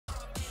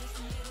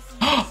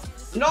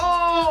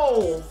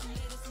No!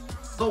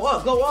 Go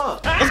up, go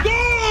up. Let's go!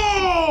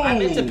 I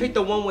meant to pick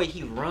the one where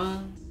he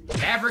runs.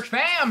 Maverick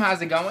fam,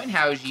 how's it going?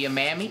 How's your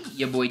mammy?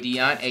 Your boy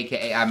Dion,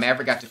 aka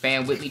Maverick, got the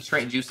fam with me,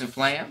 Trent, Juice, and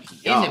Flam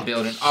in the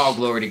building. All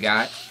glory to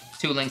God.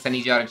 2 links I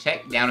need y'all to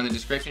check down in the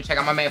description. Check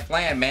out my man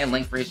Flam, man.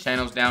 Link for his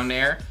channels down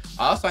there.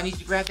 Also, I need you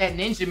to grab that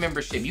Ninja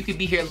membership. You could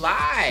be here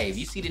live.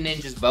 You see the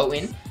Ninjas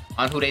voting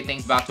on who they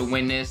think's about to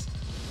win this.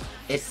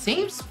 It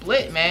seems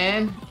split,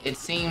 man. It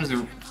seems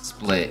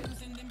split.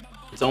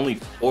 It's only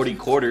 40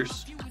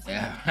 quarters.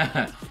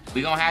 Yeah,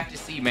 we gonna have to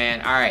see,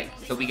 man. All right,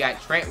 so we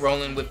got Trent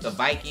rolling with the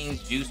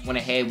Vikings. Juice went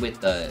ahead with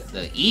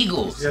the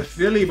Eagles. Yeah,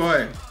 Philly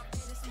boy.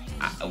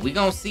 We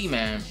gonna see,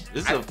 man.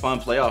 This is a fun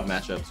playoff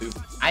matchup too.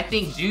 I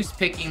think Juice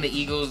picking the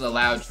Eagles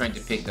allowed Trent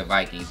to pick the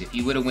Vikings. If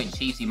he would have went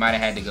Chiefs, he might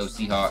have had to go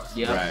Seahawks.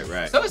 Yeah.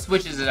 Right. So it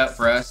switches it up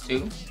for us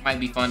too. Might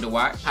be fun to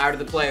watch. Tired of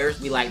the players.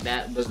 We like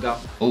that. Let's go.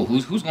 Oh,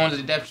 who's going to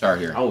the depth chart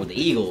here? Oh, the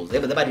Eagles. They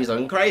about to do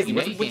something crazy. You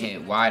know you can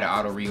hit Y to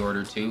auto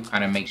reorder too.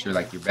 Kind of make sure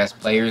like your best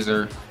players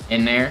are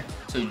in there.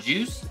 So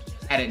Juice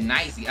had a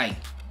nice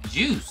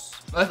Juice.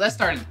 Let's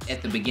start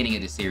at the beginning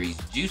of the series.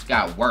 Juice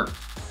got worked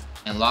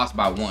and lost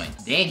by 1.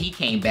 Then he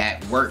came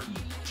back, worked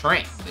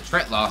Trent. The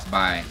Trent lost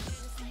by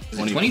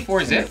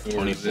 24 zip.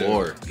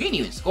 24. You didn't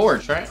even score,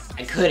 Trent.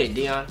 I couldn't,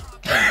 Dion.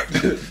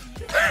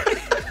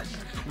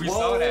 We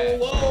saw that.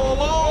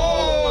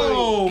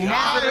 Whoa! That's an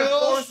God.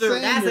 enforcer.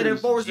 That's an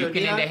enforcer. You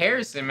can Dion. into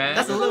Harrison, man.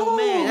 That's a little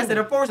man. That's an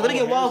enforcer. Let me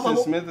get wall Harrison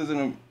bubble. Smith is in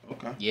a...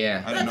 Okay.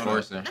 Yeah, I didn't know that.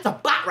 enforcer. That's a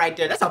bot right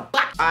there. That's a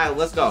bot. All right,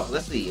 let's go.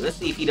 Let's see. Let's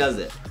see if he does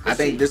it. I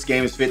think this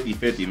game is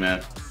 50-50,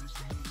 man.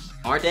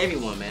 Aren't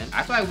everyone, man?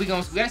 I feel like we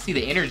gotta see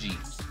the energy.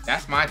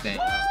 That's my thing.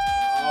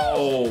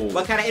 Oh.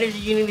 What kind of energy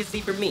you need to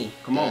see from me?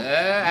 Come on.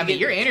 I mean,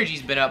 your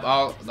energy's been up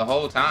the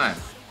whole time.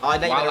 Oh, now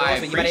you While better I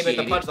roast me. You better hit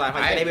the appreciate it, punchline. You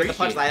I better hit the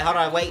appreciate punchline. Hold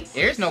on, wait.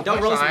 There's no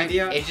Don't roast me, punchline.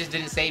 Dion. It just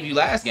didn't save you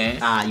last game.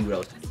 Ah, you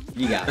roasted.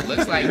 You got it.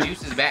 Looks like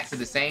Juice is back to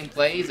the same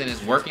plays and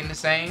is working the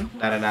same.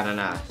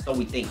 Nah. So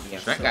we think, yeah.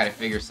 Trent got to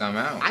figure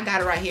something out. I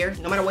got it right here.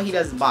 No matter what he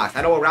does in box,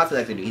 I know what route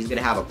to do. He's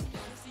gonna have a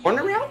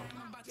corner route.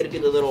 He's gonna do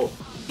the little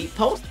deep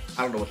post.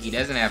 I don't know what He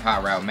doesn't have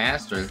hot route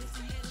master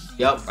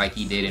Yep. like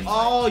he did in.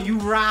 Oh, you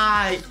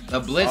right.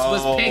 The blitz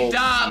was picked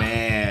up.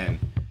 Man.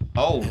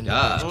 Hold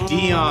up.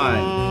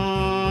 Dion.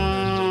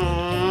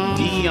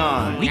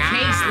 We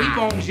can't sleep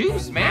on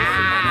Juice,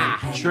 man.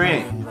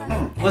 Trent.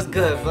 What's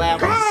good, Flam?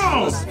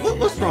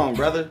 What's wrong,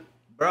 brother?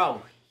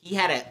 Bro, he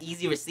had an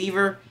easy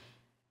receiver,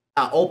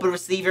 an open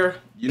receiver.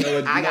 You know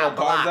what? I You know got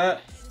what caused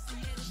that?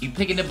 You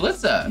picking the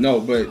blitz up. No,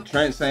 but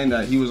Trent saying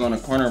that he was on a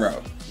corner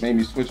route made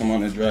me switch him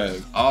on the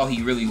drag. Oh,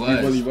 he really was. He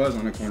really was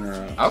on a corner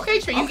route. Okay,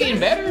 Trent, you getting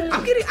better.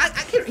 I'm getting. I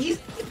get. He's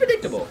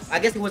predictable. I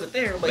guess he wasn't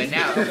there, but But he's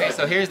now, predictable. okay,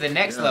 so here's the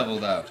next level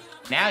though.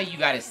 Now you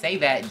got to say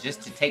that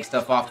just to take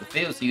stuff off the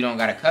field so you don't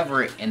got to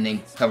cover it and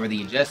then cover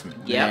the adjustment.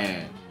 Yep.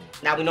 Man.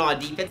 Now we know on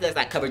defense that's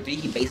like cover 3.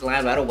 He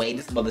baselines right away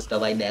and some other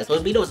stuff like that. So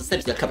we know it's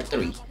essentially a cover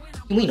 3.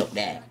 We know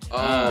that.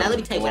 Now let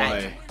me tell you what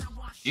I.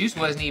 Juice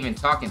wasn't even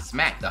talking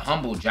smack, the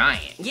humble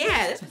giant.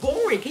 Yeah, that's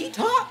boring. Can you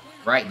talk?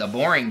 Right, the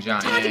boring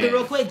giant. Talk to me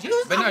real quick,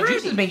 Juice. But I'm no, Juice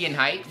ready. has been getting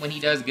hyped when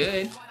he does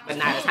good. But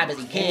not as high as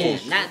he can.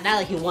 Not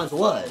like he once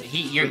was.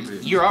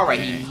 You're all right.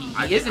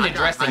 He isn't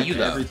addressing you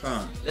though. Every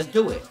time. Let's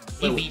do it.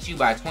 He beat you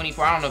by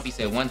 24. I don't know if he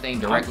said one thing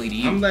directly to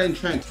you. I'm letting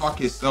Trent talk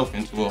himself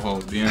into a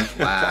hole, Dion.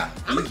 Wow.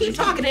 I'm gonna keep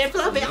talking and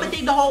fluffy. I'm gonna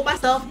dig the hole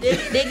myself. Dig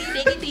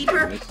it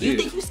deeper. You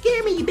think you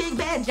scare me, you big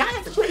bad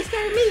giant? But you ain't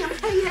scaring me. I'm gonna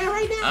tell you that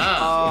right now.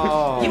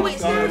 Oh. You ain't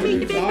scaring me,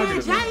 the big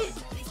bad giant.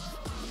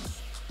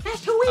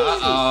 That's too easy.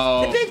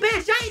 Uh-oh. The big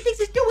bad giant thinks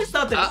he's doing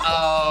something.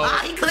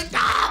 Ah, he clicked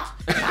off.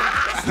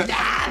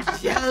 Stop,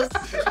 just.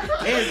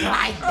 It's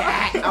like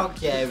that.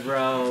 Okay,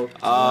 bro.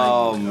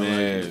 Oh,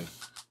 man.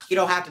 You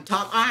don't have to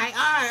talk. All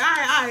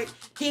right.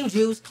 Team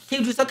Juice,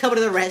 will come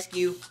to the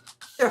rescue.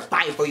 They're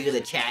fighting for you in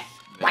the chat.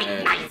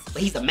 White Knights,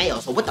 but he's a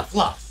male, so what the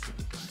fluff?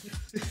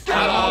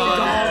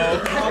 Uh-oh.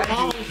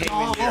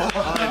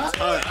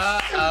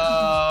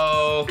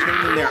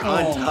 Came in there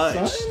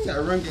untouched. Son,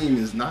 that run game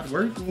is not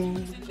working.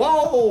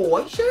 Whoa,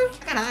 are you sure?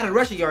 I got a lot of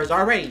rushing yards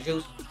already,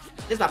 Juice.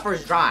 This is my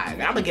first drive.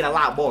 I'm gonna get a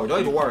lot more.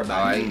 Don't even worry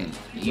about it.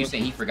 You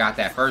saying he forgot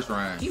that first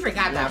run. He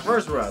forgot that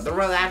first run. The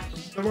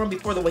run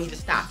before the way he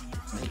just stopped.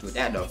 I hate you with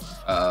that though.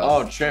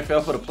 Oh, Trent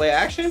fell for the play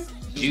action?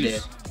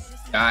 Juice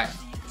got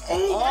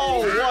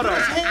Oh, what a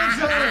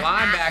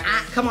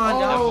linebacker. Come on,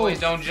 Them dog. boys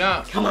don't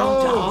jump. Come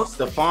on, dog.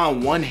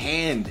 Stephon, one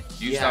hand.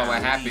 You saw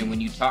what happened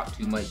when you talk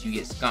too much. You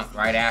get skunked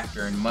right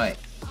after in mud.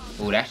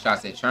 Oh, that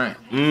shot's at Trent.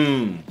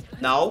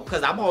 No,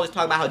 because I'm always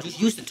talking about how Juice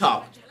used to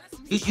talk.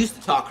 Juice used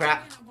to talk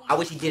crap. I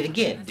wish he did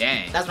again.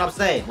 Dang. That's what I'm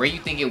saying. Where you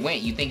think it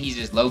went? You think he's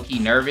just low-key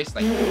nervous?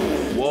 Like,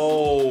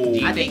 Whoa. do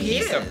you I think think he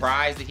he's is.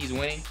 surprised that he's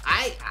winning?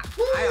 I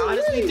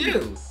honestly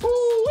do.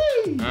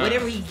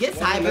 Whenever he gets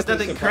hype, it's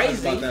nothing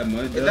crazy.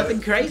 It's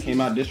nothing crazy.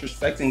 Came out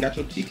disrespecting, got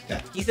your cheeks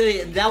tapped. He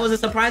said that wasn't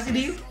surprising to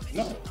you?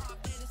 No.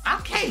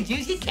 Okay,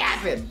 Juice, you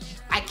capping.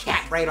 My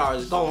cap radar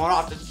is going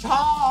off the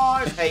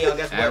charts. Hey, yo,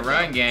 guess what? That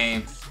run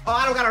game. Oh,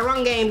 I don't got a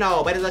run game,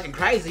 no, but it's looking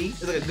crazy.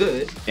 It's looking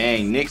good.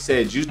 Dang, Nick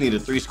said Juice need a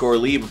 3-score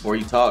lead before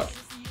you talk.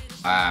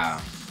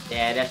 Wow.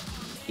 Yeah, that's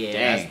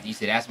That's, you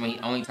said that's when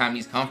only time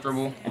he's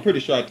comfortable. I'm pretty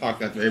sure I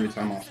talked after every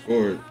time I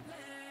scored.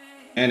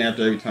 And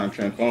after every time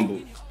Trent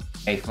fumbled.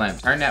 Hey, Flam,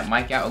 turn that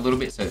mic out a little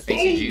bit so it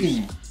faces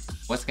you.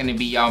 What's gonna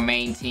be y'all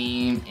main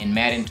team in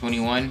Madden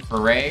 21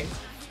 for Reg?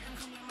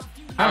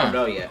 I don't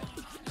know yet.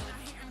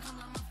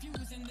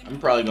 I'm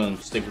probably gonna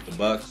stick with the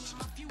Bucks.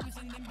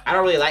 I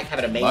don't really like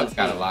having a main Bucks team.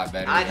 got a lot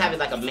better. I like having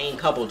like a main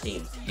couple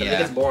teams. I think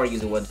Yeah. it's boring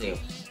using one team.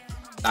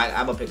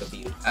 I'm gonna pick a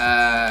few. You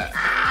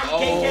Oh,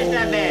 can't catch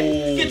that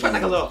man. Get tried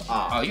like a little.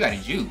 you got a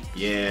juke.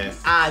 Yeah.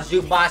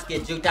 Jukebox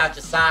get juked out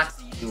your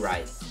socks. You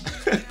right.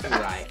 You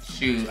right.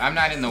 Shoot, I'm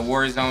not in the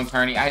Warzone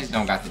tourney. I just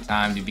don't got the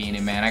time to be in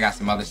it, man. I got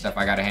some other stuff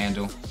I gotta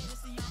handle.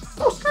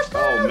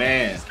 Oh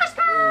man.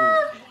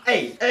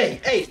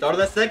 Hey, start of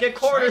the second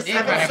quarter,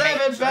 Trent did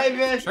 7-7,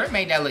 baby. Trent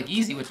made that look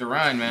easy with the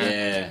run, man.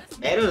 Yeah.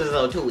 Man, it was a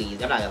little too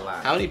easy. I'm not gonna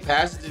lie. How many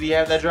passes did he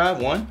have that drive?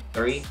 1?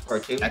 3 or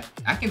 2?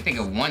 I can think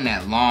of one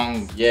that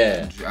long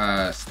Yeah.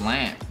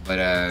 slant, but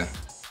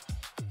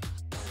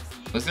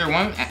was there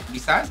one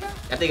besides that?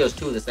 I think it was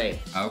 2 of the same.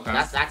 Okay.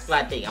 That's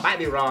what I think. I might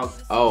be wrong.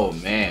 Oh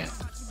man.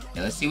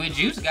 Yeah, let's see what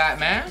Juice got,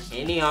 man.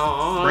 Any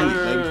on. Bring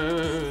it,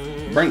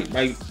 baby. Bring it,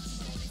 baby.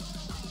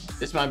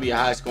 This might be a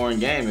high scoring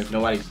game if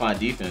nobody can find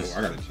defense. Oh,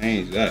 I gotta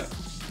change that.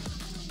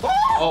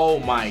 Oh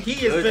my He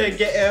has been goodness.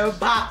 getting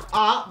pop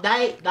all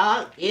day,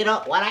 dog. You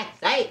know what I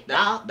say,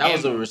 dog. That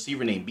was a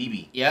receiver named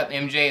BB. Yep,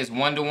 MJ is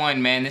 1-1,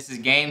 man. This is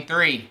game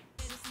 3.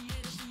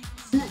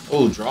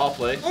 Oh, draw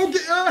play. Okay,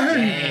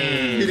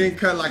 Dang. he didn't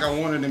cut like I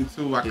wanted him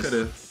to. I could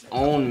have.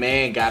 Own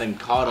man got him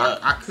caught up.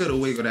 I could have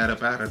wiggled that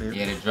up out of there.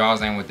 Yeah, the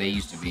draws ain't what they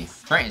used to be.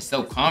 Trent is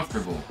so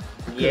comfortable.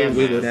 Yeah,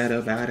 Wiggle man. that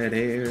up out of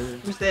there.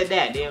 Who said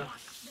that, damn?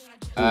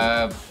 We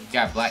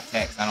got black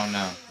text. I don't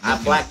know.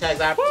 Black tags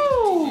out.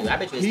 Woo! I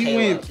bet you it's He Caleb.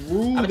 went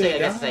through I'm gonna tell you the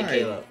that's say guy.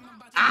 Caleb.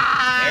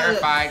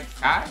 Verified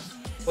Kai.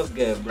 What's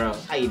good, bro?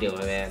 How you doing,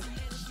 man? How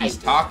He's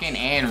you doing? talking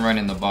and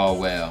running the ball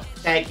well.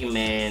 Thank you,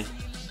 man.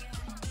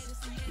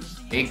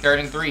 Big 3rd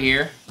and 3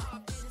 here.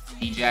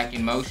 D-Jack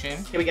in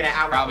motion. Can we get an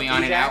out route? Probably for on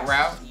an D-Jack? out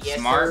route. Yes,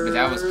 Smart, but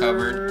that was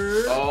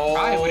covered. Oh.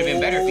 Probably would have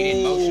been better if he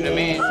didn't motion him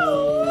in.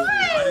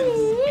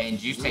 Woo! And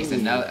Juice takes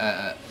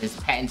another his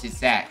patented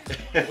sack.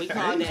 We I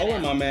call ain't that holding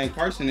out. my man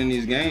Carson in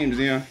these games,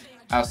 yeah.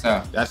 How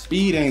so? That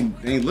speed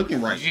ain't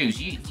looking right. Juice,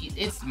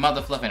 it's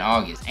motherfluffing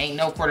August. Ain't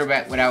no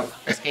quarterback without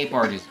escape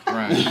artist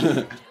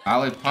run.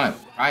 Solid punt.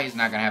 Probably is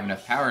not gonna have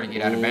enough power to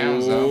get out of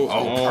bounds though.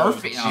 Oh,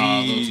 Perfect. Oh,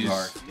 a little too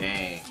hard.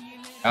 Dang.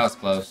 That was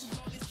close.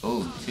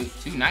 Ooh,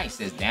 too nice.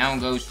 Says down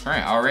goes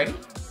Trent already.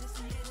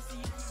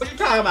 What you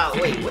talking about?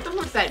 Wait, what the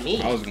fuck does that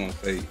mean? I was gonna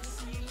say.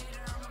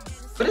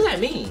 What does that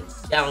mean?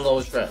 Down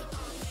low strut.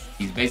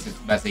 He's basically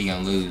about to say you're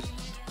gonna lose.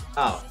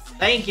 Oh,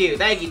 thank you.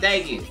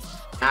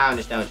 I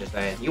understand what you're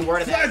saying. You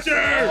worded that.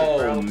 Fletcher!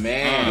 Oh You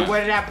man.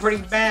 worded that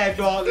pretty bad,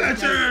 dog.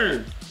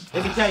 Fletcher!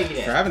 Let me tell you For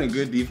that. having a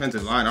good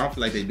defensive line, I don't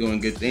feel like they're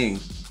doing good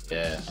things.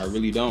 Yeah. I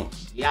really don't.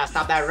 You gotta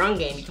stop that run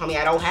game. You told me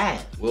I don't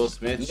have. Will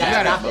Smith. You You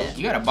gotta got stop that.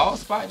 you got a ball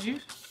spot,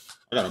 Juice?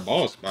 I got a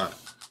ball spot.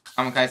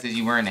 Amakai says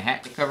you wearing a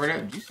hat to cover it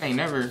up. Juice ain't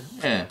never.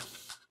 Yeah. That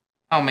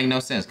don't make no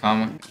sense,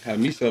 Kama. Had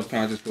me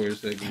self-conscious for a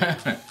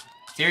second.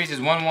 Series is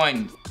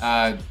 1-1.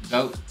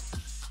 Goat.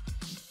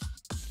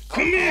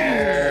 Come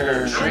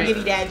here! I'm gonna give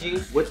you that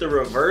juice. With the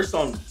reverse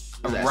on.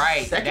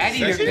 Right. second That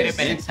either seconds? could have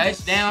been a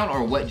touchdown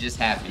or what just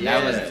happened.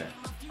 That was Yeah.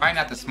 probably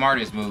not the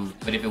smartest move,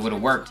 but if it would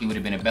have worked, he would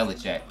have been a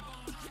Belichick.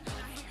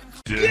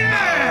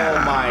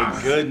 Oh my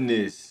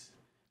goodness.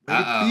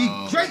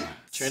 Uh-oh. Be great!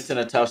 Trent's in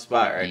a tough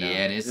spot right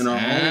Yeah, this You know, on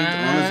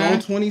his own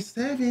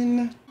 27.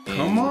 now.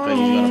 Come I think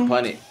he's gonna on.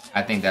 punt it.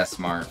 I think that's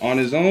smart. On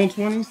his own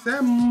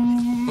 27.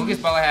 Who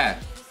gets ball at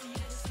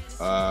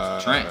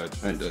half? Trent.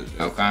 Trent does. it.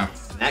 Okay.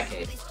 In that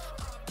case.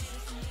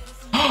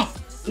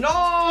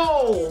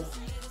 No!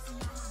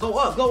 Go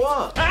up.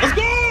 Let's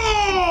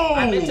go!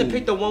 I meant to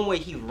pick the one where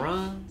he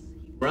runs.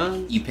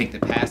 You picked the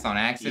pass on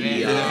accident.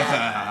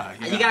 Yeah.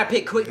 You gotta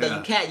pick quick though.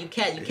 You can't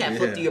Yeah.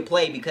 flip through your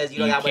play because you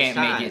don't You got much can't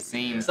time. make it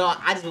seem. So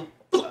I just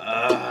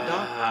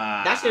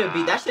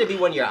that should be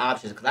one of your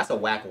options because that's a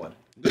whack one.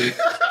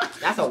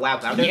 That's a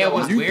whack one. Yeah,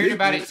 what's You weird picked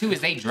about it. it too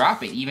is they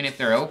drop it even if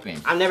they're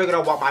open. I'm never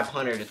gonna want my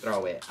punter to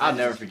throw it. I'll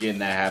never forget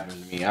that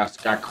happened to me. I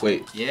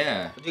quit.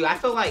 Yeah. Dude, I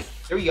feel like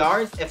 3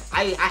 yards. If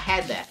I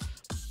had that,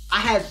 I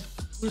had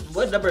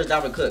what number is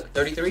Dalvin Cook?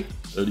 33.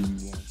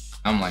 31.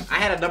 I'm like, I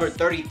had a number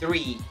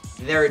 33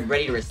 there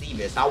ready to receive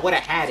it. So I would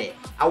have had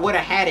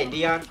it,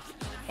 Dion.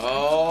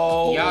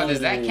 Oh. y'all, does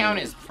that count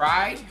as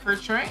pride for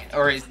Trent,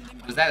 or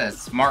was that a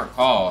smart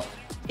call?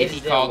 If he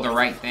It's called still- the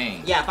right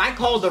thing. Yeah, if I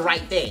called the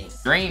right thing.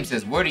 Dream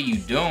says, "What are you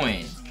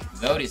doing?"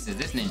 Goated says,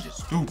 "This ninja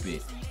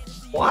stupid."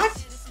 What?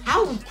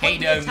 How?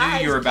 KW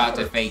knew you were about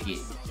to fake it.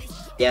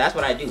 Yeah, that's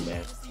what I do,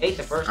 man. Ate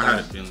the first I had a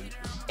time. feeling.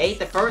 Ate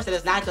the first and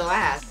it's not the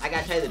last. I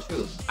gotta tell you the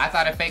truth. I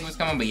thought a fake was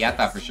coming, but yeah, I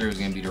thought for sure it was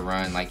gonna be the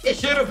run. Like, It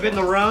should have been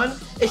the run.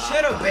 It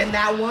should have been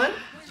that one.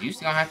 Juice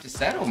gonna have to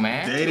settle,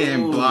 man. They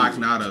didn't block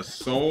not a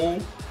soul.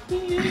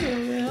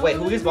 Wait,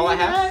 who gets ball I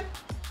have?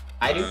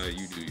 I do?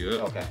 You do,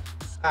 yeah. Okay.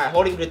 Alright,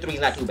 holding you to 3 is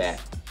not too bad.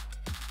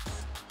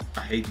 I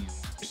hate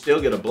these. You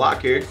still get a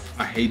block here.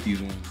 I hate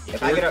these ones.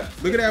 If I get a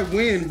Look at that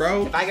win,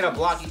 bro. if I get a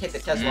block, you take the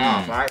Tesla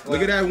off, all right?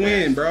 Look at that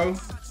win, bro.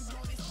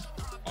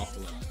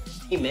 Awful.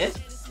 He missed.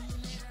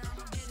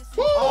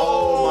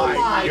 Oh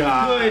my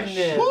gosh.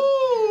 goodness.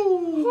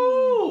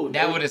 Woo.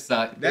 That would have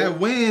sucked. That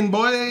win,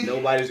 boy.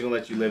 Nobody's gonna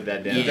let you live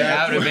that down. Yeah,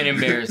 that would have been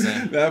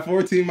embarrassing. That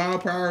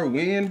 14-mile-per-hour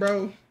win,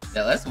 bro.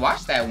 Now, let's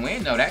watch that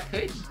win, though. That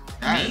could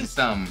mean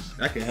something.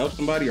 That could help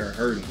somebody or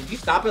hurt him. Did you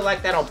stop it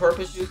like that on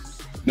purpose, you?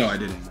 No, I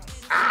didn't.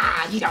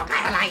 Ah, you don't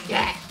gotta like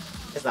that.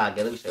 It's all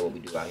good. Let me show you what we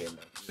do out here, man.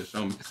 Just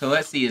show me. So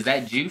let's see. Is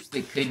that juice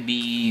that could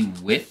be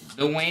with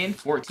the win?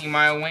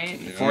 14-mile win,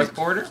 Yeah. fourth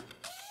quarter?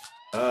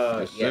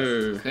 Yes, yes.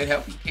 sir. Could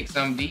help you kick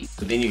some deep.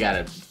 But then you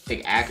gotta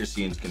take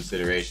accuracy into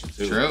consideration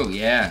too. True,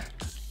 yeah.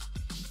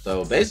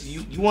 So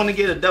basically, you want to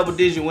get a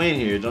double-digit win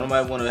here. Don't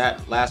nobody want to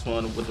have last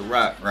one with the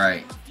rock.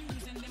 Right.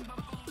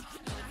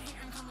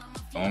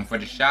 Going for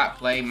the shot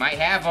play. Might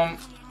have him.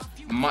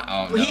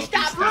 Oh, no. He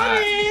stopped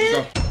running.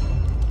 Go.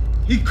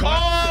 He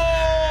caught.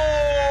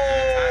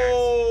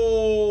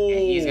 Yeah,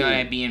 he's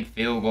going to be in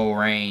field goal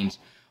range.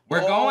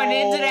 We're going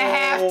into the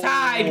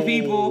halftime,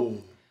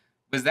 people.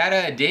 Was that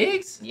a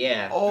Diggs?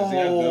 Yeah. Does he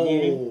have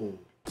double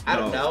I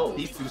don't know.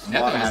 He's too smart.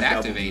 Nothing to was have double.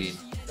 activated.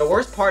 The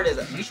worst part is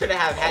you should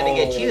have had to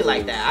get cheated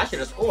like that. I should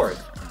have scored.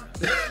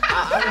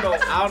 I don't know.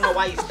 I don't know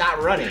why you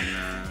stopped running.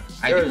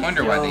 I do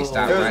wonder why they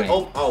stopped running.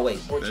 Oh wait,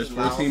 14 There's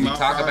miles. 14 We miles.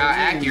 talk about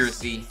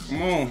accuracy.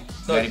 Come on. You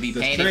gotta be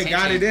Does paying Trent attention.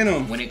 got it in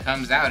him? When it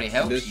comes out, it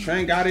helps This you.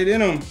 Trent got it in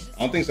him.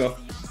 I don't think so.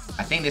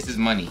 I think this is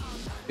money.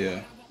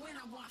 Yeah.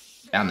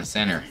 Down the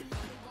center.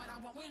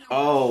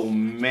 Oh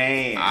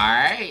man. All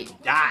right.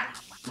 Dot.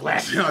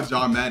 Y'all,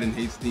 John Madden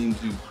hates Steam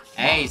Juice.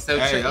 Hey, so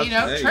Hey, Trent,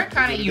 hey, Trent kind that's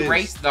what of it is.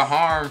 erased the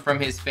harm from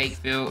his fake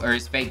field or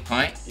his fake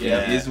punt.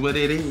 Yeah. It is what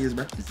it is,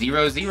 bro.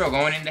 0-0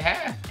 going into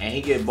half. And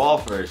he get ball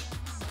first.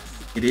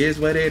 It is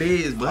what it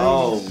is, bro.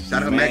 Oh,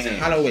 Shout out Max man.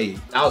 Holloway.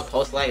 That was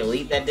post flag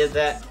elite that did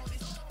that.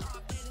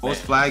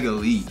 Post flag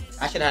elite.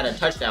 I should have had a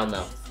touchdown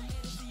though.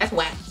 That's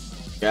whack.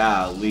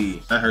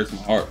 Golly. That hurts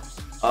my heart.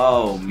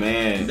 Oh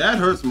man. That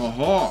hurts my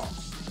heart.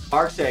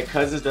 Park said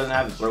Cousins doesn't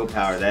have the throw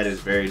power. That is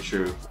very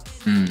true.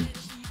 Hmm.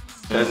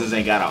 Cousins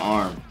ain't got an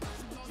arm.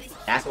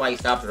 That's why he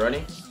stopped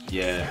running.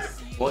 Yeah.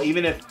 Well,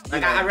 even if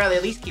Like I'd rather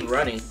at least keep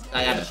running.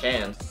 I have a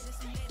chance.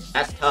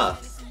 That's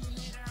tough.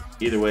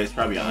 either way, it's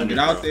probably an under.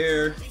 Get out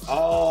there.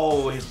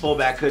 Oh, his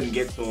fullback couldn't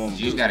get to him.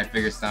 You got to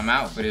figure something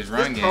out for this This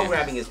run game.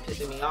 programming is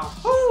pissing me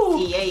off.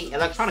 EA,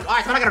 electronic. All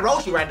right, so I'm not gonna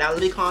roast you right now. Let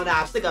me calm down.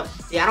 I'm sick of.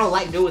 Yeah, I don't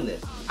like doing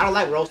this. I don't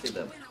like roasting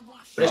them.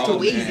 But it's Oh,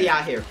 too man. easy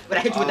out here. But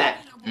I hit you with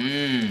that.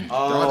 Mmm.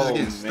 Y'all just Oh,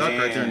 getting stuck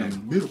right there in the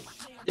man. middle.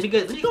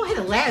 Let me go ahead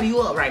and lab you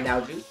up right now,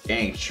 Juice.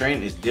 Dang,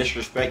 Trent is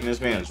disrespecting this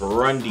man's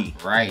rundy.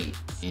 Right.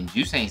 And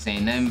Juice ain't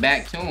saying nothing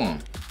back to him.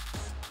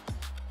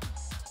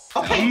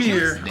 Okay, Come Juice.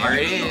 here. There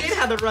it You is. did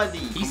have the run D.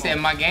 He said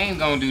my game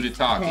gonna do the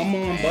talking. Come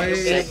on, Man,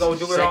 boys. Let's go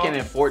do it all. Second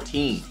and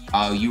 14.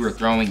 Oh, you were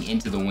throwing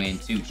into the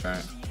wind too,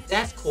 Trent.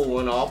 That's cool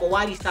and all, but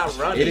why did he stop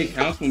running? It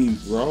counts when you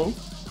throw.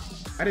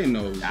 I didn't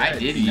know. I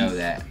didn't know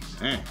that.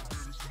 Man.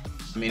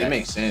 I mean, it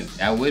makes sense.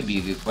 That would be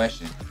a good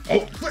question.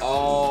 Oh,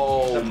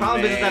 Oh, The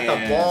problem is that the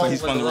man. ball So was he's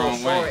a spun the little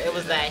wrong way. short. It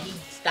was that he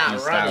stopped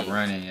You running. stopped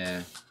running,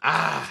 yeah.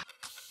 Ah.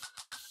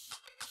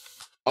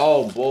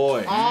 Oh,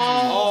 boy.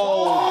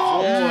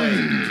 Oh,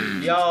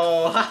 boy.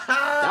 Yo.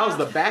 That was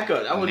the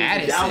backup. That,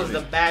 Madison. was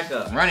the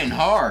backup. Running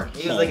hard.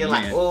 He was Oh, looking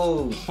like, man.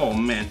 ooh. oh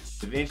man.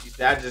 Da Vinci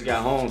said, I just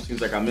got home.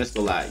 Seems like I missed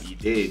a lot. You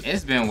did.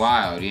 It's been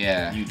wild,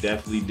 yeah. You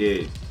definitely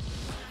did.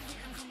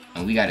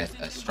 And we got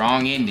a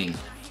strong ending.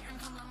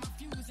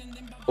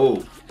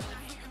 Oh.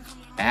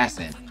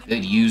 Passing.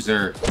 Good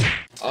user.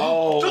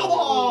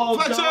 Oh.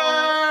 Fletcher!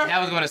 That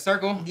was going to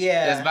circle?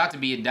 Yeah. That's about to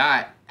be a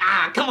dot.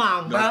 Ah, come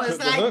on, bro. Got It's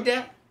took the like hook.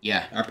 that.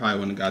 Yeah. I probably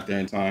wouldn't have got there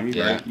in time. You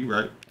Yeah. right. You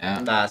right. Yeah.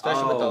 Nah,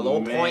 especially with the Oh, low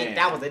man. point.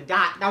 That was a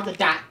dot. That was a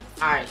dot.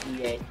 All right,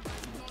 EA.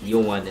 You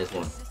won this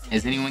one.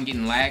 Is anyone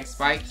getting lag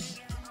spikes?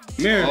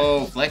 Mirror.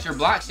 Oh, Fletcher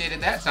block shit at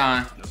that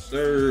time. Yes,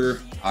 sir.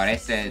 Oh, they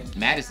said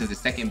Madison's the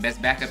second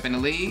best backup in the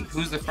league.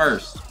 Who's the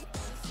first?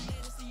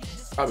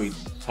 Probably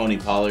Tony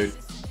Pollard.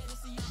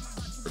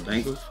 For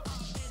Bengals.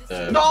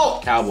 No!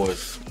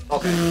 Cowboys.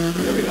 Okay.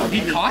 There we go.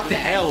 He caught that.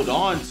 Held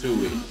on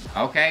to it.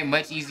 Okay,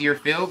 much easier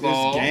field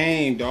goal. This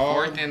game, dog.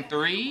 4th and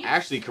 3.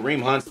 Actually,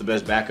 Kareem Hunt's the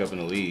best backup in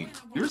the league.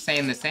 You were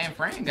saying the San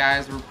Fran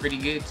guys were pretty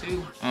good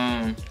too.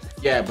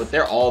 Yeah, but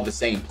they're all the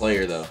same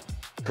player, though.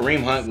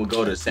 Kareem Hunt will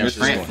go to San Miss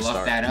Francisco Trent and fluffed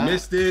start. that up.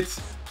 Missed it.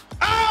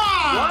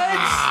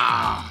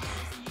 Ah!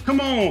 Come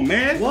on,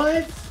 man.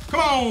 What? Come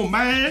on,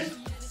 man.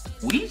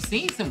 We've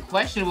seen some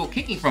questionable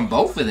kicking from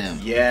both of them.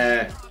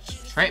 Yeah.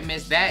 Trent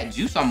missed that.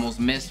 Juice almost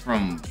missed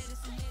from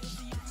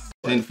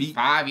 10 feet.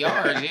 5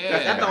 yards. Is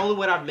that the Yeah. only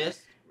one I've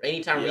missed?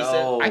 Anytime Yo.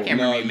 recent? I can't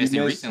remember you he missed it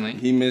missed- recently.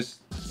 He missed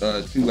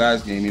 2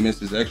 last game. He missed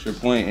his extra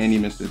point and he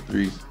missed a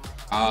 3.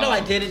 No, I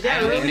didn't. I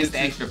Really? missed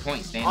the extra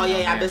point standing. Oh, yeah, out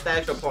yeah, I there. missed the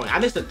extra point. I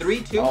missed a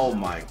 3, too. Oh,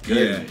 my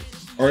goodness.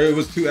 Or it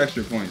was 2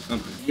 extra points,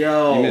 something.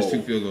 Yo. He missed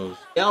 2 field goals.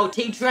 Yo,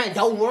 Team Trent,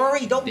 don't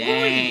worry. Don't worry.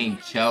 Dang,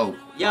 choke.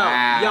 Yo,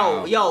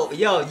 Wow.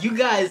 yo, you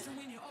guys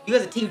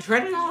a Team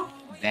Trent at all?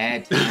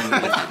 Bad team.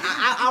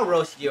 I'll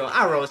roast you.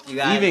 I'll roast you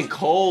guys. Even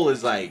Cole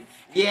is like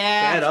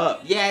fed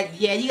up. Yeah,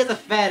 you guys are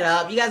fed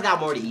up. You guys got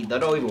more to eat though.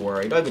 Don't even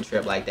worry. Don't even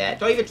trip like that.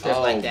 Don't even trip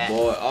like that.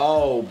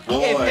 Oh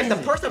boy. If the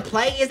person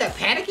playing is that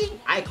panicking,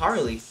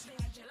 iCarly.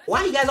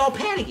 Why are you guys all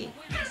panicking?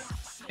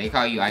 They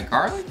call you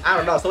iCarly? I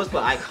don't know. Someone's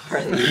put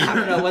iCarly. I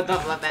don't know what the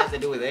fuck that has to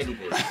do with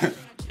anything.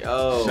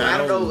 Yo. I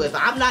don't know if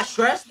I'm not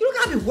stressed. You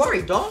don't gotta be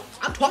worried, dog.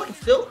 I'm talking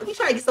still. Let me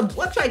try to get some.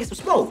 Let's try to get some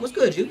smoke. What's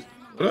good, Juice?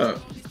 What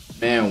up?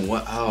 Man,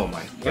 what? Oh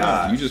my What up?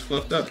 god. You just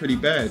fluffed up pretty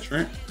bad,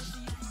 Trent.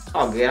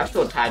 Oh, good. I'm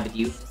still tied with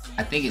you.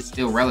 I think it's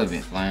still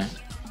relevant, Flan.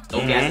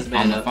 Don't gas this On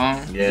man the up.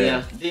 phone?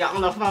 Yeah. Yeah,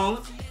 on the phone.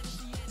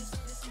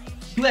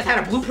 You guys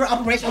had a blueprint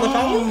operation on the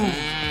phone?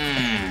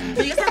 Mm.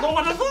 You guys had going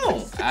on the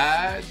phone?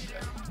 I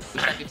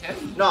wish I could tell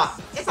you. No,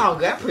 it's all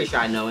good. I'm pretty sure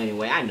I know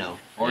anyway. I know.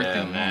 Fourth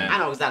Yeah, and man. I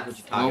know exactly what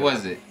you're talking What about.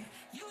 was it?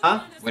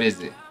 Huh? What is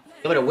it?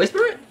 You want to whisper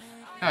it?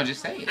 No,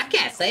 just say it. I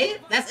can't say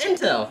it. That's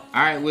intel.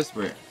 Alright,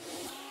 whisper it.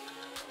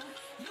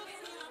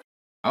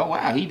 Oh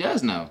wow, he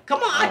does know. Come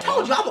on, I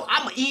told you.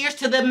 I'm ears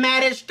to the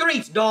Madden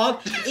streets,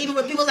 dog. Even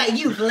with people like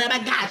you, Flem, I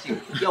got you.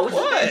 Yo,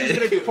 what you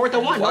gonna do? 4th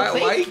and 1.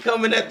 Why you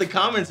coming at the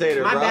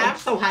commentator, My bro? bad. I'm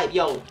so hyped.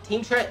 Yo,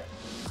 Team Trent.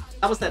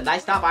 That was that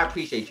nice stop. I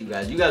appreciate you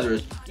guys. You guys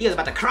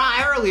about to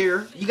cry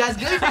earlier. You guys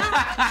good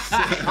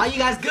now? Are you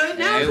guys good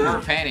now? Yeah, we bro? were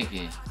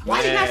panicking.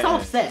 Why you guys so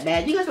Man. upset,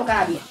 man? You guys don't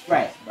gotta be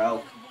stressed,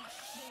 bro.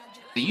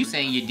 So you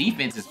saying your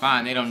defense is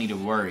fine, they don't need to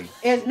worry.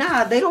 And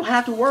nah, they don't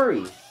have to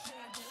worry.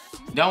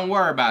 Don't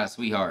worry about it,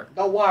 sweetheart.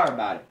 Don't worry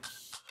about it.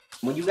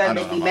 When you I guys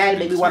know, make me I'm mad, about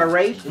make to me want to do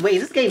rage. Wait,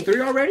 is this game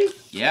 3 already?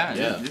 Yeah,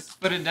 Yeah. this is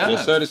for the Yes,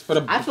 dub. sir. This for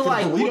the. I feel for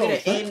like the we're gonna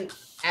burritos, end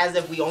as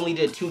if we only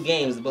did 2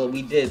 games, but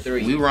we did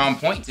 3. We were on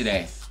point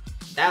today.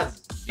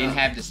 That's Didn't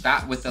have to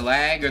stop with the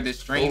lag or the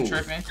stream Oh.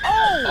 tripping.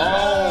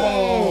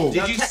 Oh!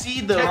 Yo, Did you Tech-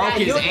 see the Tech guy, broke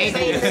his you can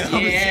ankle? say this.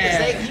 Yeah.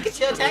 Say- You can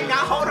chill, Tech guy.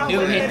 Hold on. Dude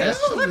wait a hit minute.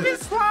 the Let me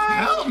slide.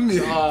 Help me.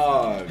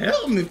 dog?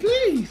 Help me,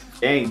 please.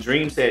 Dang,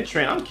 Dream said,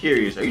 Trent, I'm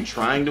curious. Are you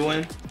trying to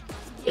win?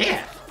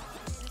 Yeah.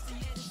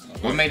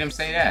 What made him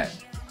say that?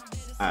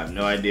 I have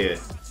no idea.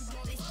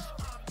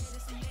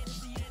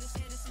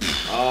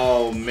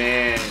 Oh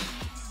man.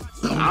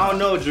 I don't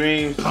know,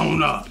 Dream.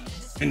 Bone up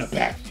in the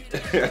back.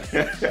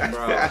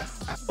 Bro.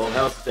 Oh,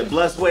 hell, the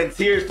blood, sweat, and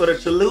tears for the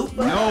chalupa.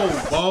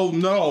 No, Bo,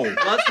 no.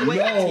 Blood, sweat,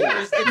 and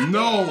tears. It's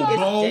No, dead.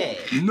 Bo,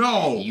 It's dead.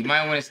 no. You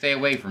might want to stay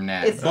away from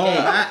that. It's- Bo,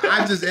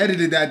 I just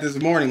edited that this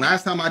morning.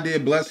 Last time I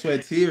did blood,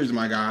 sweat, tears,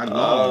 my God, I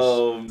lost.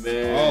 Oh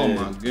man.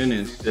 Oh my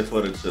goodness. Just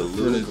for the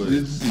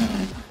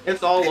chalupa.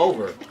 It's all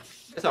over.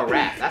 It's a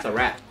wrap. That's a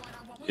wrap.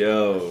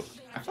 Yo.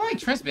 I feel like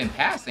Trent's been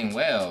passing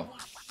well.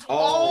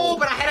 Oh,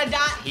 but I had a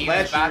dot. He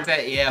was about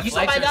to, You saw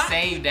my Fletcher dot?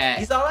 saved that.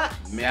 You saw that?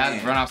 That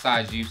was run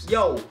offside juice.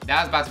 Yo,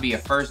 That was about to be a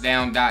first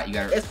down dot. You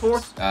got to it's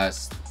fourth.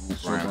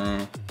 swoop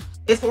around.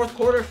 It's fourth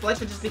quarter.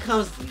 Fletcher just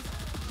becomes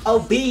a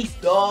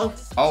beast, dog.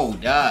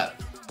 Hold up.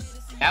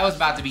 That was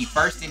about to be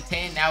 1st and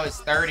 10. Now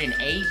it's 3rd and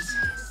 8.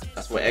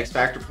 That's what X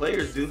Factor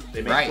players do.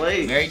 They make Right.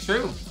 plays. Very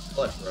true.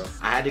 What, bro?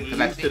 I had to get 'Cause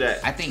used to that.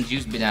 I think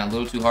Juice been down a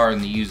little too hard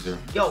on the user.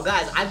 Yo,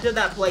 guys, I did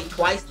that play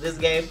twice this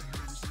game.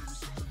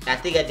 I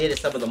think I did it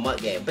some of the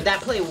MUT game, but that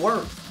play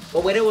worked.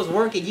 But when it was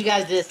working, you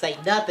guys didn't say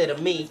nothing to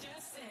me.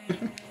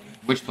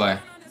 Which play?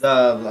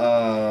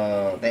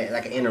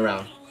 Like an end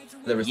around.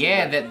 The receiver.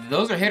 Yeah,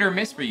 those are hit or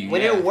miss for you.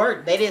 When yeah. it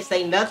worked, they didn't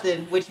say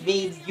nothing, which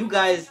means you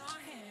guys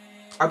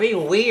are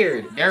being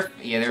weird. They're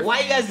Why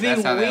you guys being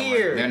That's how that works.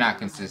 weird? They're not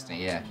consistent,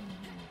 yeah.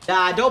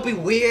 Nah, don't be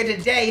weird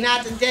today.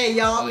 Not today,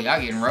 Oh, y'all.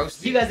 y'all getting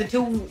roasted. You guys are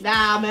too.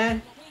 Nah,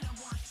 man.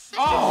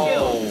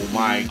 Oh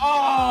my.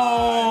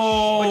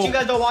 Oh! But you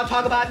guys don't want to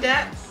talk about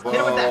that? Hit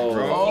him with that.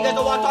 Bro. You guys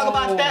don't want to talk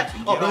about that?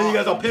 Oh, man, you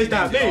guys are pissed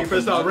at me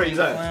for some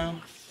reason.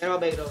 It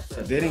don't make no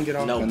sense. They didn't get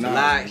off No the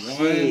black not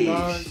shit.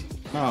 one.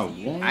 Not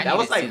one. I That need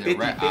was to like see the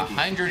 50-50.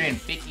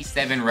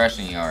 157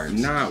 rushing yards.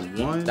 Not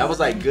one. That was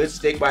like good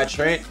stick by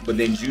Trent, but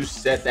then Juice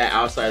set that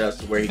outside up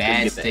to where he couldn't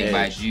Bad get the stick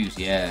by edge. Juice,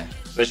 yeah.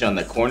 Especially on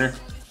the corner.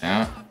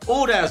 Yeah.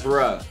 Oh, that's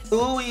rough.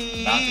 About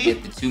to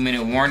get the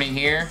 2-minute warning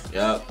here.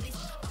 Yup.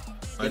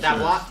 Get that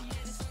block?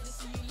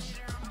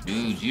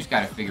 Dude, Juice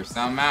got to figure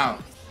something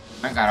out.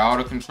 I got all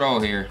the control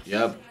here.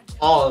 Yep.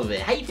 All of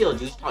it. How you feel,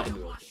 Juice? Talk to me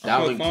real quick. I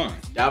feel Dalvin, fine.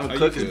 Dalvin How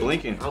Cook you is feel?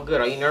 blinking. I'm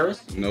good. Are you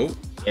nervous? Nope.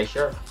 Yeah,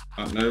 sure.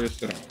 Not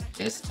nervous at all.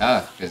 It's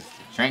tough because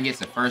Trent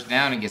gets a first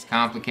down and gets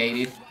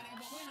complicated.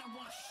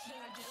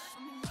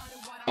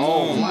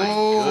 Oh my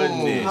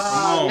goodness.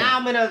 on. Now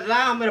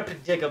I'm in a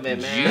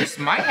predicament, man. Juice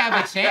might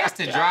have a chance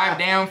to drive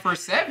down for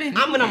 7.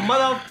 I'm in a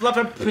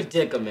motherfucking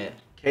predicament.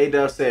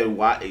 K-Dub said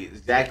why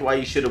exactly why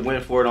you should have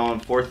went for it on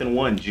 4th and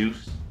 1,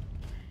 Juice.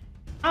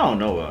 I don't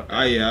know about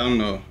that. Yeah, I don't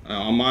know.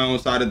 On my own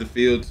side of the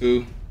field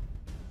too.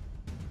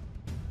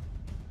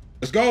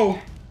 Let's go.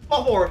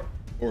 Go forward.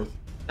 Fourth.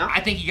 I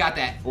think you got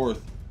that.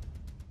 Fourth.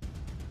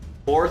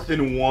 4th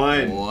and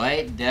 1.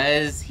 What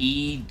does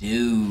he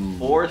do?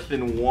 4th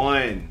and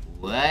 1.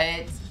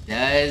 What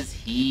does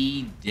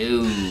he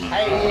do?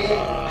 Hey.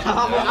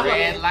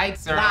 Red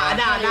lights are Nah. on.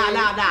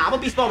 I'm gonna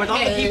be smart with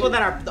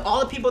all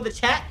the people in the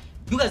chat.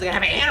 You guys are gonna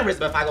have an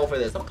aneurysm if I go for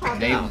this. I'm calm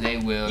down. They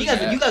will. You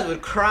guys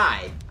would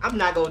cry. I'm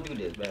not gonna do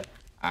this, man.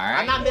 All right.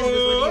 I'm not missing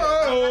this one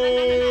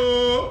either.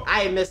 No.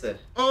 I ain't missing.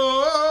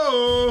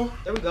 Oh.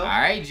 There we go. All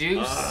right,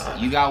 Juice.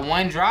 You got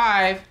one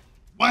drive.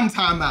 One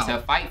timeout. To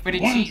fight for the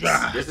One Chiefs.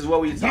 drive. This is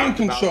what we One talked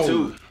about control.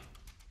 too.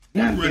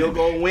 That One field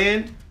goal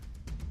win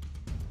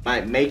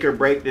might make or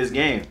break this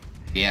game.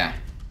 Yeah.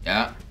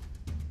 Yeah.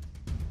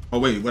 Oh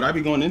wait, would I be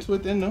going into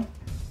it then? No.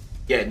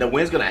 Yeah, the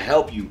win's gonna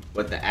help you,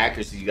 but the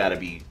accuracy you gotta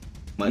be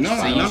much. No, So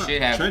stronger. you no.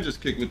 should have- Trent just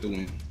kicked with the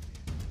win.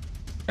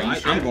 Are you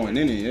sure? I'm going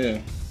in it.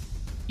 Yeah.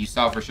 You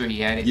saw for sure he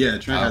had it? Yeah,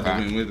 Trent had to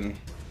Okay. win with him.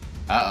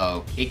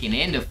 Uh-oh. Kicking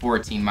into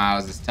 14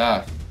 miles is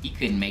tough. He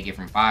couldn't make it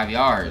from 5 I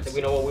yards. think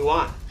we know what we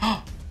want.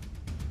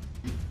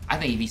 I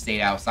think if he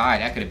stayed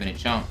outside, that could have been a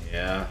chunk.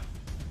 Yeah.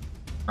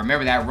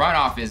 Remember, that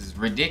runoff is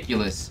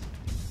ridiculous.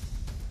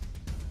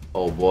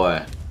 Oh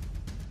boy.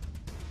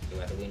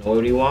 I think we know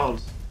what he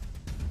wants.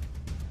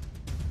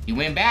 He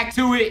went back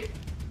to it.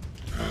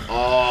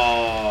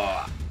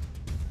 Oh.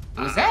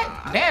 Was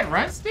that bad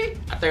run stick?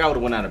 I think I would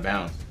have went out of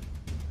bounds.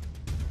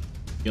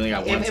 You only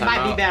got one It time might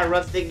out. be bad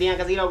run stick, Dan,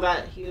 because he don't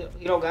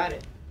got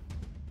it.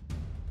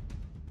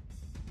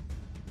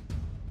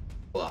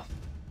 Bluff.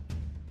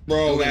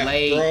 Bro, Do it that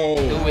late. throw.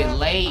 Do it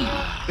late.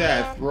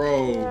 That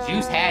throw.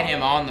 Juice had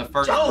him on the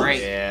first Jones.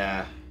 break.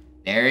 Yeah.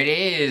 There it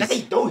is. That's how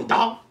you do it,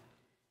 dog.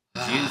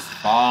 Juice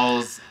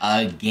falls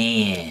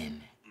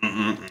again.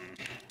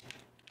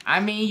 I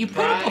mean, you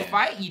put up a Right.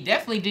 fight. You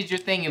definitely did your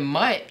thing in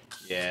Mutt.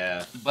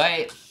 Yeah.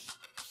 But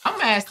I'm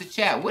gonna ask the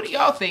chat, what do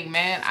y'all think,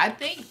 man?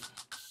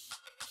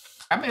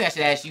 Maybe I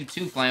should ask you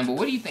too, Flam, but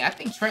what do you think? I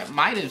think Trent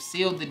might have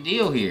sealed the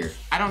deal here.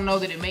 I don't know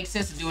that it makes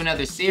sense to do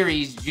another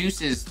series.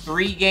 Juice is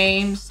 3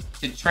 games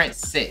to Trent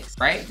 6,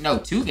 right? No,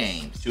 2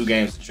 games 2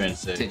 games to Trent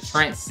 6. to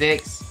Trent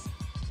 6.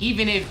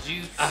 Even if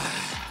Juice,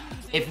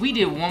 if we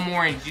did one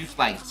more and Juice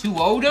like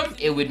 2-0'd him,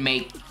 it would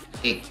make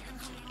it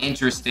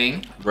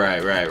interesting.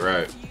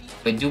 Right.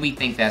 But do we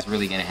think that's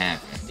really gonna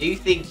happen? Do you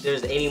think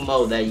there's any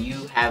mode that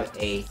you have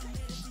a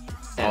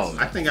Oh,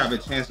 I think I have a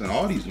chance in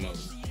all these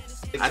modes.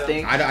 I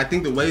think. I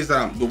think the ways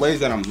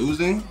that I'm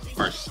losing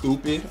are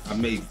stupid. I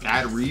made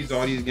bad reads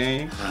all these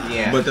games,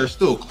 Yeah. but they're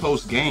still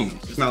close games.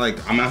 It's not like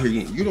I'm out here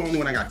getting. You're the only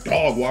one I got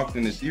dog walked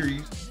in the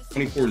series,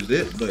 24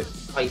 zip. But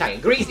Oh, you talking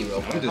greasy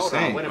real quick. I'm just Hold on,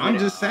 saying. wait a I'm minute.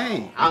 just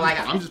saying. I like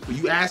it. I'm just.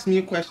 You asked me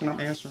a question, I'm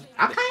answering.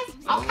 Okay.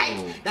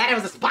 Oh. That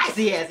was a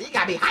spicy ass. You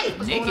gotta be hype.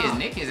 What's going on?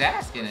 Nick is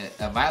asking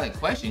a valid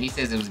question. He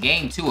says it was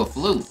game 2 a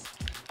fluke.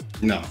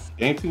 No,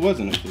 game 2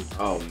 wasn't a fluke.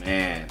 Oh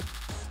man.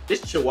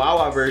 This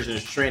Chihuahua version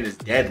of Trent is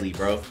deadly,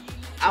 bro.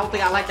 I don't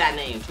think I like that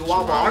name.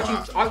 Chihuahua. Aren't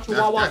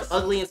Chihuahuas That's-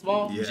 ugly and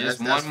small? Yeah, Just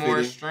that's one more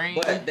fitting. string.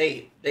 But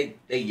they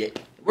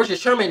Where's your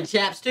Sherman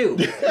chaps too?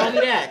 Call me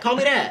that. Call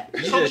me that.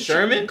 You Call said me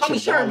Sherman? Call me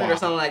Sherman Chihuahua. or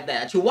something like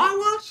that.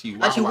 Chihuahua?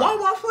 Chihuahua. A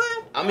Chihuahua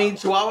Flam? I mean,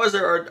 Chihuahuas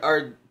are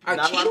Are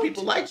not a lot of cute?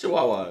 people like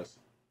Chihuahuas.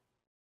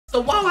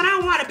 So why would I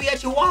want to be a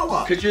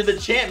Chihuahua? Cause you're the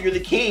champ, you're the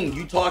king.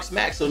 You talk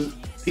smack, so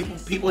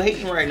people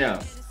hating right now.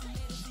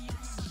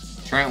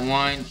 Trent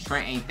won.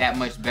 Trent ain't that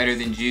much better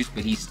than Juice,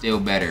 but he's still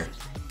better.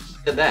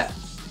 Look at that.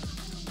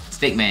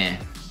 Stickman,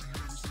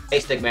 Hey,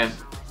 Stickman.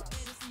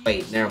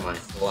 Wait, never mind.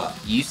 What?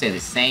 you say the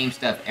same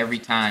stuff every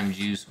time,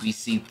 Juice. We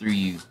see through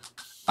you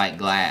like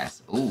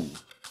glass. Ooh.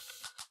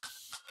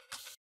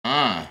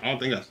 I don't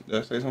think did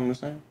I say something the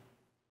same?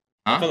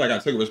 Huh? I feel like I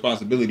took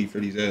responsibility for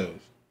these L's.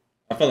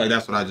 I feel like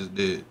that's what I just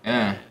did.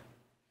 Yeah.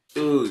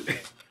 Dude,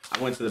 I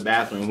went to the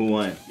bathroom. Who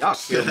won? Y'all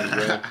killed me,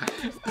 bro.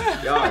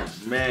 Y'all,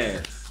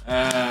 man.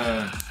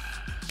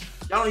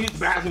 Y'all don't use the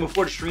bathroom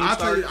before the stream I'll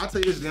tell starts.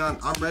 you this, Leon.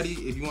 I'm ready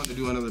if you want to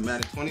do another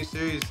Madden 20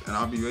 series, and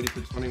I'll be ready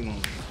for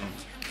 21.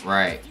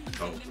 Right.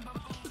 So,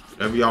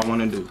 whatever y'all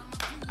want to do.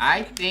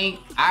 I think,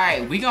 all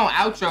right, we gonna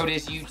outro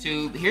this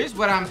YouTube. Here's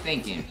what I'm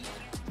thinking.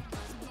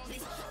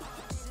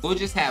 We'll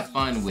just have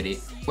fun with it.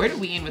 Where do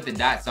we end with the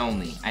dots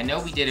only? I know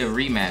we did a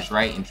rematch,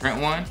 right? And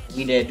Trent won?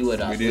 We did do it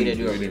up. We We did didn't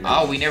do do it. it.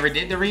 Oh, we never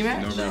did the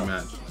rematch? No No.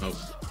 rematch. Nope.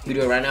 We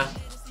do it right now?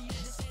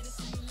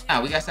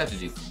 Nah, we got stuff to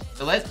do.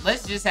 So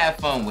let's just have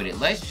fun with it.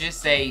 Let's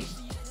just say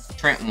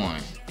Trent won.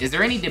 Is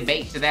there any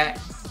debate to that?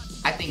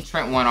 I think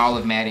Trent won all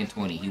of Madden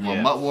 20. He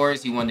won Mutt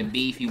Wars, he won the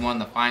Beef, he won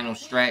the final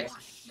stretch.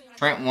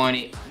 Trent won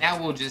it.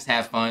 Now we'll just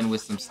have fun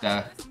with some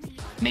stuff.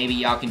 Maybe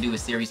y'all can do a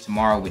series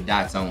tomorrow with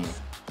dots only.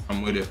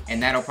 I'm with it.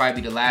 And that'll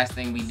probably be the last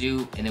thing we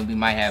do. And then we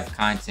might have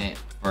content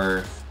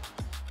for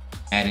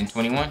Madden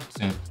 21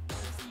 soon.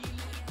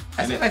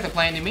 That seems like the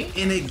plan to me.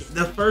 In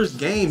the first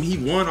game, he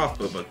won off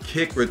of a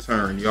kick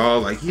return, y'all.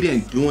 Like, he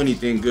didn't do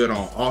anything good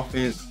on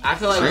offense. I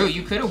feel like True,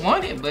 you could have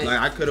won it, but Like,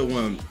 I could have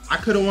won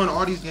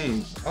all these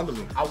games, all of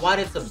them. I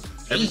wanted some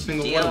Every beef,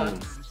 single deal. one of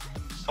them.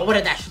 I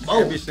wanted that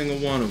smoke. Every single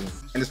one of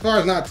them. And as far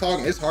as not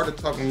talking, it's hard to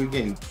talk when you're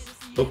getting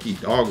hooky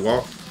dog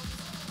walk.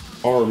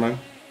 Hard, man.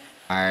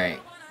 all right.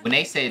 When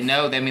they said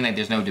no, that means like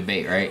there's no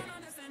debate, right?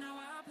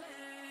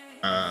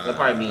 That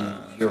probably mean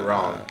you're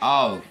wrong.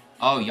 Oh,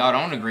 y'all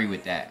don't agree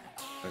with that.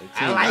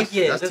 I like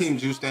it. That's Team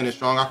Juice standing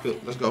strong. I feel.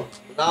 Let's go.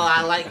 Oh,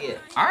 I like it.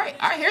 All right.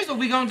 Here's what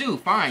we gonna do.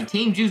 Fine.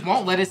 Team Juice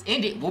won't let us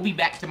end it. We'll be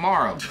back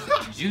tomorrow.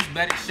 Juice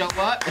better show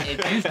up.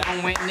 If Juice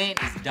don't win it,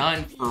 it's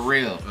done for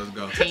real. Let's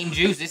go. Team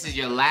Juice, this is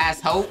your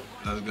last hope.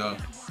 Let's go.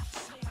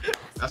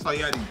 That's all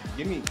you had to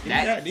give me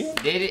that deal.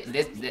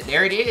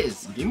 There it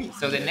is. Give me.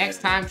 So the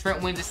next time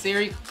Trent wins a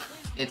series,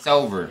 it's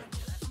over.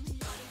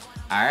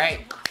 All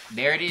right.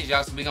 There it is,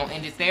 y'all. So we're going to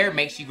end it there.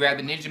 Make sure you grab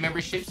the Ninja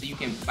membership so you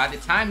can, by the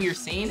time you're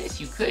seeing this,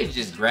 you could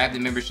just grab the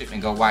membership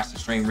and go watch the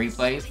stream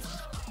replays.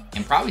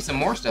 And probably some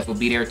more stuff will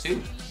be there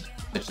too.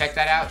 So check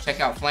that out.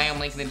 Check out FLAM,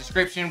 link in the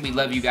description. We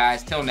love you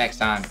guys. Till next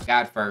time,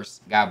 God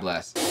first. God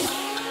bless.